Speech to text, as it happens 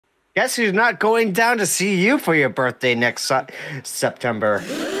Guess who's not going down to see you for your birthday next September?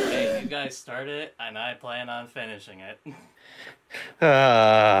 Hey, you guys started it, and I plan on finishing it.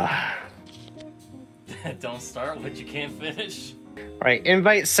 Don't start what you can't finish. Right,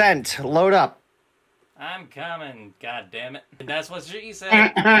 invite sent. Load up. I'm coming, god damn it. That's what she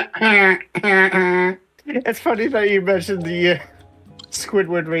said. It's funny that you mentioned the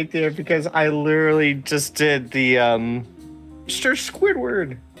Squidward right there, because I literally just did the Mr.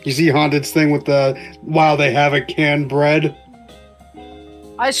 Squidward. You see Haunted's thing with the while they have a canned bread?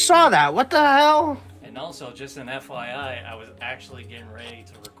 I saw that. What the hell? And also, just an FYI, I was actually getting ready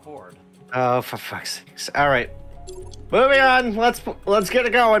to record. Oh, for fuck's sakes. Alright. Moving on. Let's get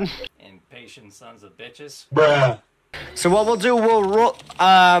it going. Impatient sons of bitches. Bruh. So what we'll do,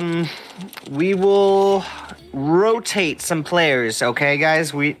 we will rotate some players, okay,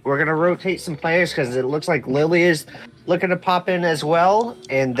 guys? We're gonna rotate some players because it looks like Lily is looking to pop in as well,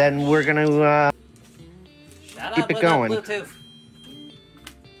 and then we're gonna keep it going. Bluetooth.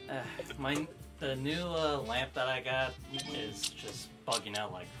 The new lamp that I got is just bugging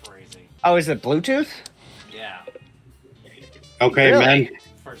out like crazy. Oh, is it Bluetooth? Yeah. Okay, Really? man.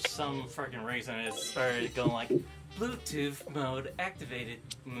 For some freaking reason, it started going like Bluetooth mode activated.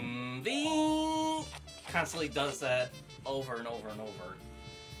 Bing! Constantly does that over and over and over.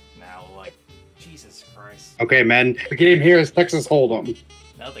 Now, like, Jesus Christ. Okay, man. The game here is Texas Hold'em.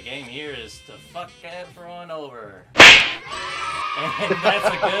 Now the game here is to fuck everyone over. And that's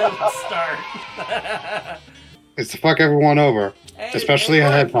a good start. It's to fuck everyone over. Hey, Especially a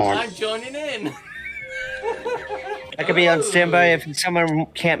headphone. I'm joining in. I could be on standby if someone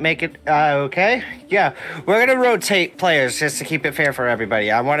can't make it. Okay? Yeah, we're gonna rotate players just to keep it fair for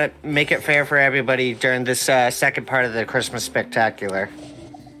everybody. I want to make it fair for everybody during this second part of the Christmas Spectacular.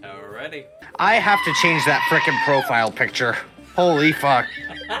 Alrighty. I have to change that frickin' profile picture. Holy fuck.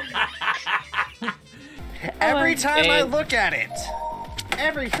 Every time I look at it.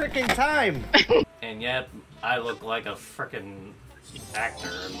 Every frickin' time. And yet, I look like a frickin' actor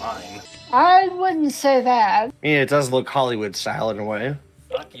in mine. I wouldn't say that. I mean, it does look Hollywood style in a way.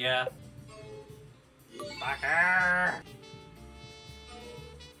 Fuck yeah. Fucker.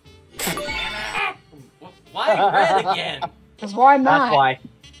 Why red again? Because why not? That's why.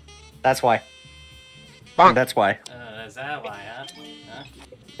 That's why. That's why. Is that why, huh?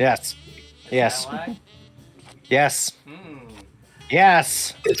 Yes. Yes. That why? Yes. Hmm.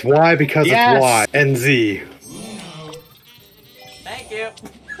 Yes. It's Y because Yes. it's Y. And Z. Thank you.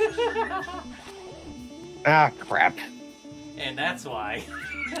 Ah, crap. And that's why.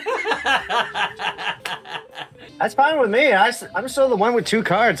 That's fine with me. I'm still the one with 2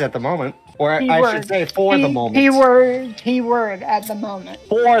 cards at the moment. Or I Keyword. should say for the moment. Keyword at the moment.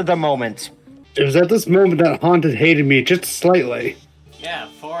 For the moment. It was at this moment that Haunted hated me just slightly. Yeah,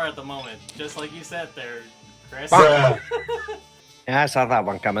 4 at the moment. Just like you said there, Chris. Bruh. Yeah, I saw that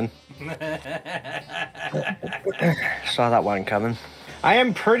one coming. Saw that one coming. I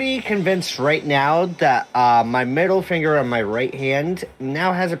am pretty convinced right now that my middle finger on my right hand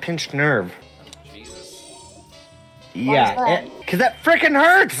now has a pinched nerve. Jesus. Yeah, because that freaking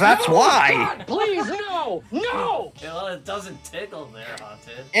hurts. That's why. God, please, no! No! Well, it doesn't tickle there,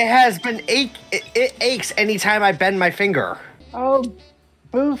 Haunted. It has been it aches anytime I bend my finger. Oh,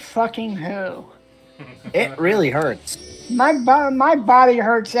 boo fucking who. It really hurts. My body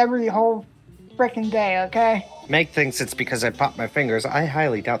hurts every whole freaking day, okay? Meg thinks it's because I popped my fingers. I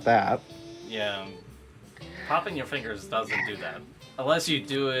highly doubt that. Yeah. Popping your fingers doesn't do that. Unless you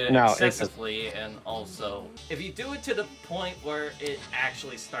do it No, excessively, and also, if you do it to the point where it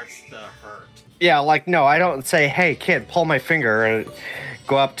actually starts to hurt. Yeah, like, no, I don't say, hey, kid, pull my finger, and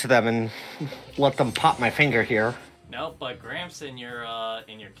go up to them and let them pop my finger here. No, but Gramps in your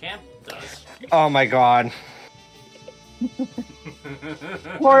camp does. Oh my god.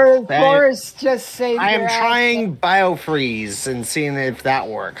 Forrest just saved I am your ass. trying biofreeze and seeing if that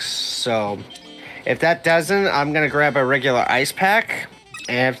works. So, if that doesn't, I'm gonna grab a regular ice pack.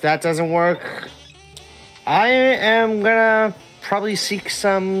 And if that doesn't work, I am gonna probably seek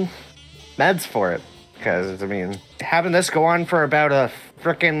some meds for it. Because, I mean, having this go on for about a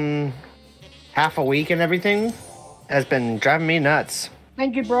frickin' half a week and everything has been driving me nuts.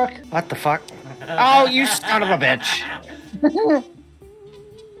 Thank you, Brooke. What the fuck? Oh, you son of a bitch.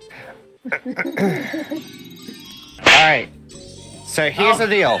 Alright. So here's the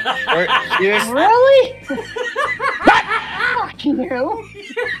deal. Really? Fuck you.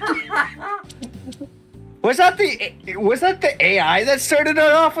 Was that the AI that started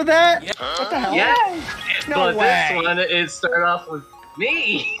it off with that? Yeah. What the hell? Yeah. No But way. this one, it started off with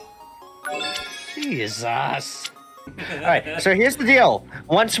me. Jesus. Alright, so here's the deal.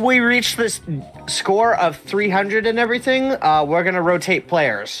 Once we reach this score of 300 and everything, we're gonna rotate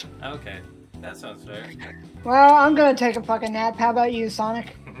players. Okay, that sounds fair. Well, I'm gonna take a fucking nap. How about you,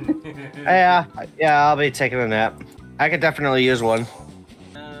 Sonic? Yeah, I'll be taking a nap. I could definitely use one.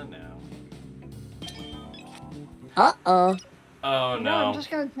 No. Uh-oh. Oh, I'm no. just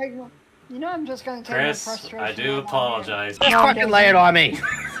gonna take. I'm just gonna take Chris, my frustration. I do apologize. Just fucking lay it on me.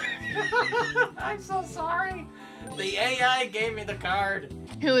 I'm so sorry. The AI gave me the card.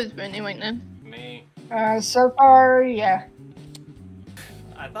 Who is renewing them? Me. So far, yeah.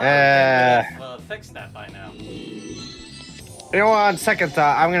 I thought I would have fixed that by now. You know what, on second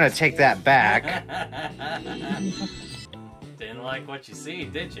thought, I'm gonna take that back. Didn't like what you see,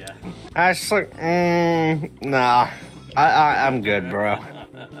 did ya? I just like, nah. I'm good, bro.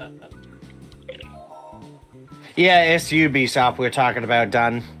 Yeah, it's Ubisoft we're talking about,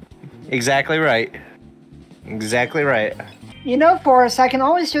 done. Exactly right. Exactly right. Forrest, I can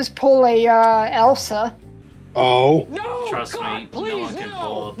always just pull a Elsa. Oh. No! Trust God, me, please, no one can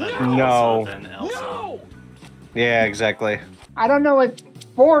pull a better No. Elsa than Elsa. No! Yeah, exactly. I don't know if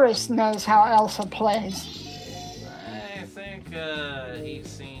Forrest knows how Elsa plays. I think he's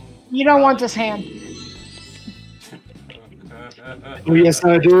seen. You don't want this hand. Oh, yes,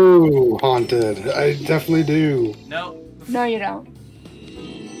 I do, Haunted. I definitely do. No. No, you don't.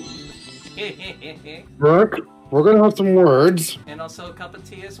 Brooke, we're gonna have some words. And also a cup of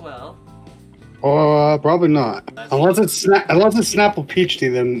tea as well. Probably not. Unless it's Snapple Peach Tea,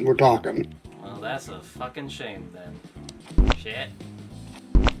 then we're talking. Well, that's a fucking shame then. Shit.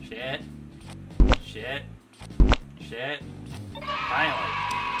 Shit. Shit. Shit. Finally.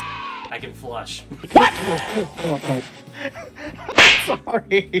 I can flush.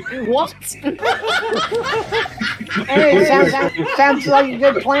 Sorry. What? Hey, sounds like a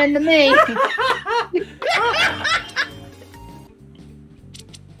good plan to me.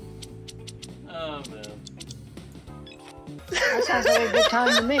 Oh, man. That sounds like a good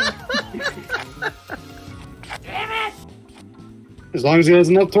time to me. Damn it! As long as he has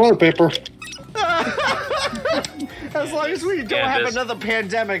enough toilet paper. As long as we don't have another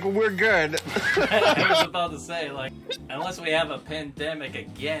pandemic, we're good. I was about to say, like, unless we have a pandemic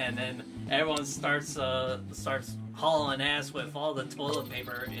again and everyone starts hauling ass with all the toilet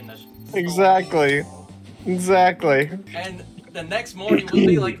paper in the store. Exactly. And the next morning we'll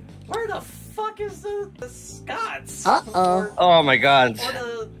be like, where the fuck is the Scots? Uh-oh. Oh my god. Or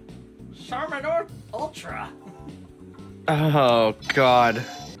the Charmin Ultra. Oh god.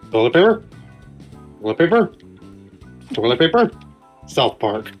 Toilet paper? Toilet paper? Toilet paper? South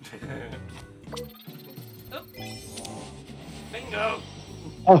Park. Oh. Bingo.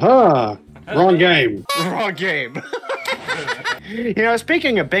 Aha! Wrong game. Wrong game.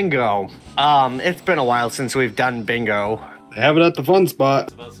 Speaking of bingo, it's been a while since we've done bingo. Have it at the fun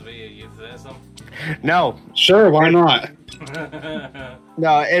spot. Supposed to be a euphemism. No. Sure, why not?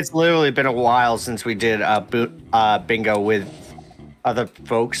 No, it's literally been a while since we did bingo with other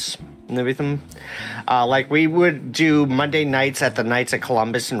folks and everything. Like, we would do Monday nights at the Knights of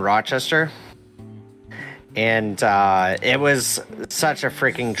Columbus in Rochester. And it was such a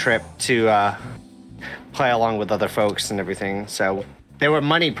freaking trip to play along with other folks and everything. So there were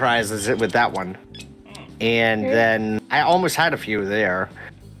money prizes with that one. And then I almost had a few there.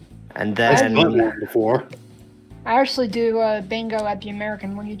 And I've then... done that before. I actually do bingo at the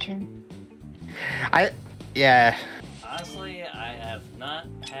American Legion. Yeah. Honestly, I have not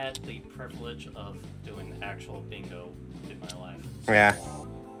had the privilege of doing actual bingo in my life. Yeah.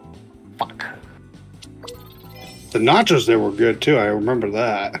 Fuck. The nachos, they were good too. I remember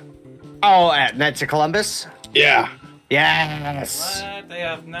that. Oh, at Knights of Columbus? Yeah. Yes. What? They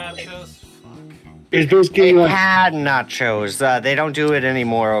have nachos? Fuck. It's basically They like, had nachos. They don't do it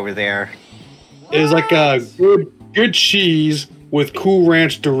anymore over there. it was like a good cheese with Cool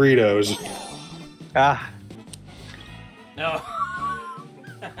Ranch Doritos. Ah. No.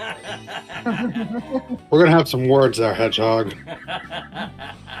 We're gonna have some words there, Hedgehog.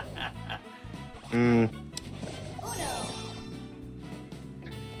 I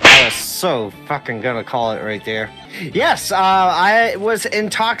was so fucking gonna call it right there. Yes, I was in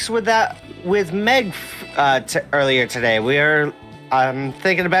talks with Meg earlier today. I'm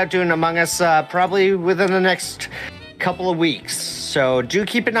thinking about doing Among Us probably within the next couple of weeks. So do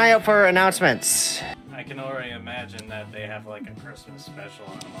keep an eye out for announcements. I can already imagine that they have like a Christmas special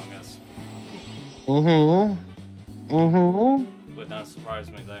on Among Us. Would not surprise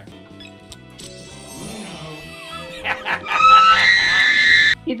me there.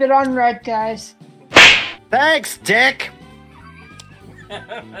 Keep it on red, guys. Thanks, Dick.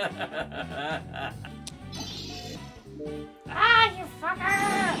 Ah, you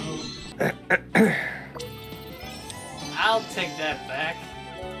fucker! I'll take that back.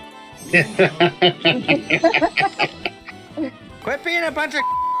 Quit being a bunch of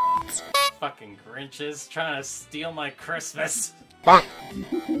Fucking Grinches trying to steal my Christmas. bonk.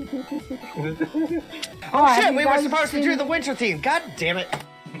 Oh, Oh have shit, you we were guys supposed to seen- do the winter theme. God damn it.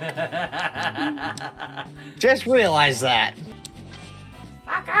 Just realized that.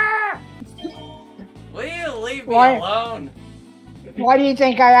 Fucker! Will you leave me Why? alone? Why do you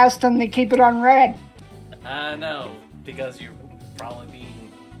think I asked them to keep it on red? No, because you're probably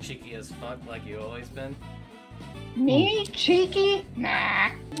being cheeky as fuck like you always been. Me? Cheeky? Nah.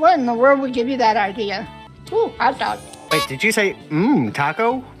 What in the world would give you that idea? Ooh, hot dog. Wait, did you say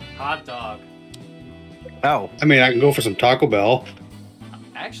taco? Hot dog. Oh. I mean, I can go for some Taco Bell.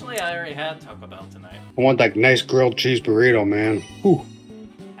 Actually, I already had Taco Bell tonight. I want that nice grilled cheese burrito, man. Whew.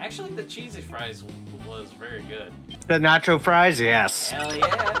 Actually, the cheesy fries was very good. The nacho fries, yes. Hell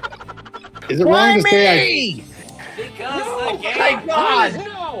yeah. Is it wrong to say me? Because No, the game thank God.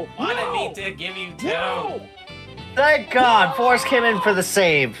 No! wanted me to give you two. No! Thank God, Forrest came in for the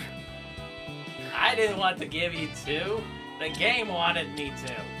save. I didn't want to give you two. The game wanted me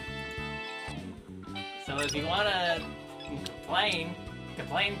to. So if you want to complain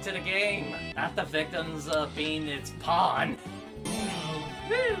to the game, not the victims being its pawn.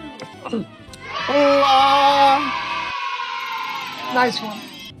 Nice one.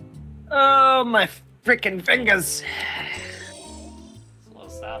 Oh, my freaking fingers. So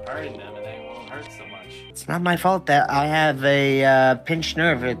stop hurting them and they won't hurt so much. It's not my fault that I have a pinched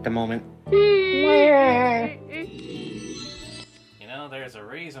nerve at the moment. Where? You know, there's a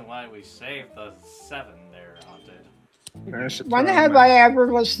reason why we saved the 7 there, Haunted. When have I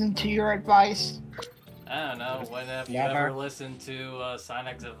ever listened to your advice? I don't know, when have you Never. ever listened to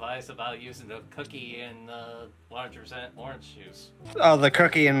Sonic's advice about using the cookie in larger orange juice? Oh, the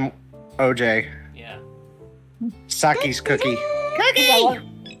cookie and OJ. Yeah. Saki's cookie.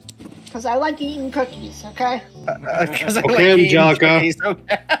 Because I like eating cookies, okay? 'Cause I Okay, eating Angelica. cookies.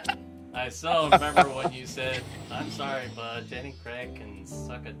 I still remember when you said, I'm sorry, but Jenny Craig can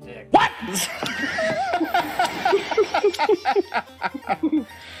suck a dick. What?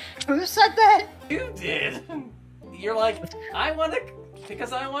 Who said that? You did! You're like,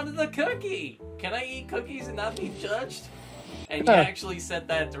 because I wanted the cookie! Can I eat cookies and not be judged? And you actually said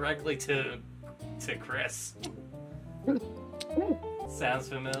that directly to Chris. Sounds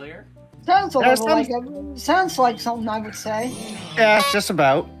familiar? Sounds a Yeah, little like sounds like something I would say. Yeah, just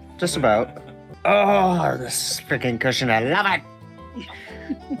about. Just about. Oh, this freaking cushion. I love it.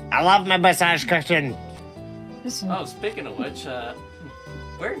 I love my massage cushion. Listen, Oh, speaking of which,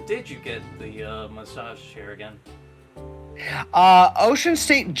 where did you get the massage chair again? Ocean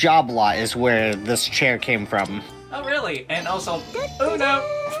State Job Lot is where this chair came from. Oh, really? And also, Uno!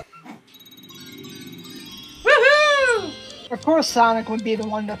 Woohoo! of course Sonic would be the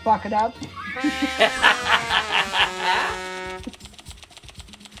one to fuck it up.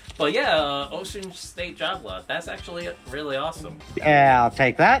 But yeah, Ocean State Job Lot. That's actually really awesome. Yeah, I'll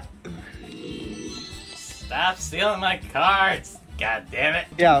take that. Stop stealing my cards! God damn it!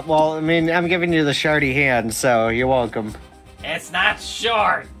 Yeah, well, I mean, I'm giving you the shardy hand, so you're welcome. It's not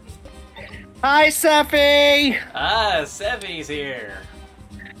short! Hi, Seffy! Ah, Sevy's here.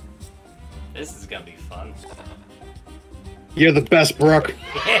 This is gonna be fun. You're the best, Brooke.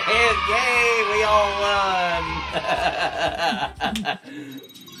 Yay! We all won!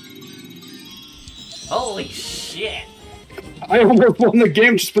 Holy shit! I almost won the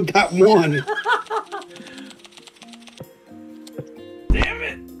game just with that one. Damn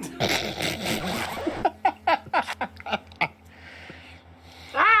it!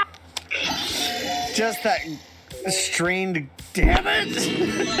 Just that strained damn it!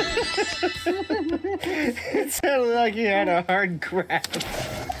 It sounded like he had a hard grab.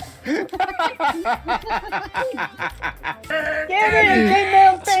 Give me a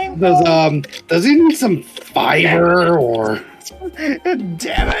female thing. Does he need some fiber or?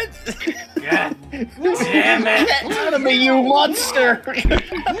 Damn it! God damn it! Get out of me, you monster! Damn it!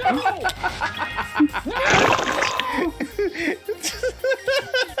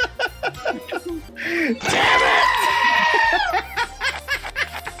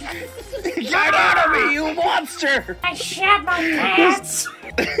 Get out of me, you monster! I shat my pants.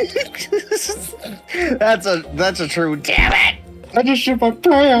 That's a true damn it! I just shit my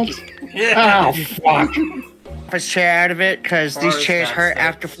pants. Oh fuck! If it's chair out of it, because these Forrest chairs got hurt sick.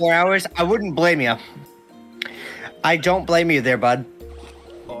 after 4 hours, I wouldn't blame you. I don't blame you there, bud.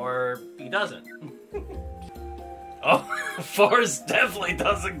 Or he doesn't. Oh, Forrest definitely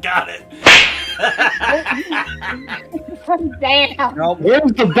doesn't got it. Damn. Nope.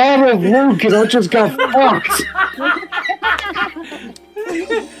 Where's the bottle of Luke? And I just got fucked.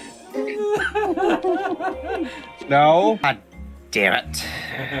 No. God damn it.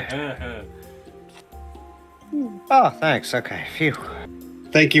 Oh, thanks. Okay, phew.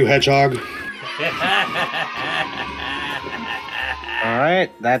 Thank you, Hedgehog. All right,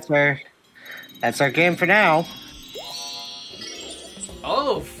 that's our game for now.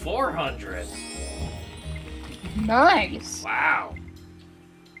 Oh, 400. Nice. Wow.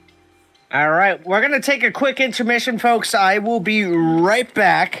 All right, we're gonna take a quick intermission, folks. I will be right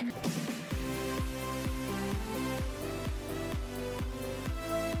back.